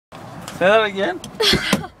Say that again.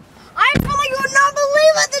 I feel like you would not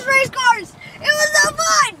believe at this race cars. It was so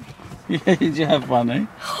fun. Yeah, did you have fun, eh?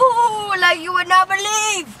 Oh, like you would not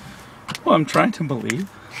believe. Well, I'm trying to believe.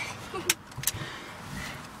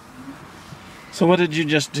 So what did you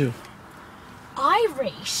just do? I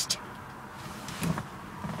raced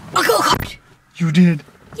a go-kart. You did?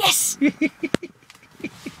 Yes.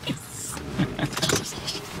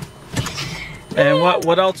 And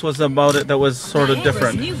what else was about it that was sort of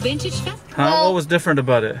different? New vintage stuff? Huh? What was different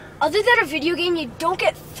about it? Other than a video game, you don't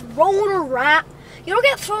get thrown around. You don't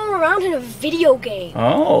get thrown around in a video game.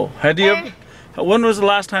 Oh, when was the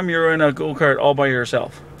last time you were in a go-kart all by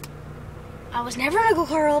yourself? I was never in a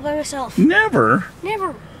go-kart all by myself. Never?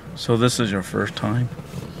 Never. So this is your first time?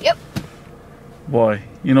 Yep. Boy,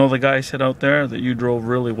 you know the guy said out there that you drove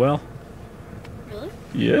really well? Really?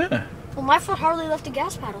 Yeah. Well, my foot hardly left the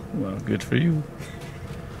gas pedal. Well, good for you.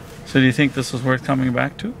 So do you think this is worth coming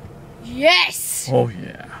back to? Yes. Oh,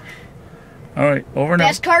 yeah. All right, over now.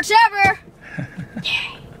 Best karts ever.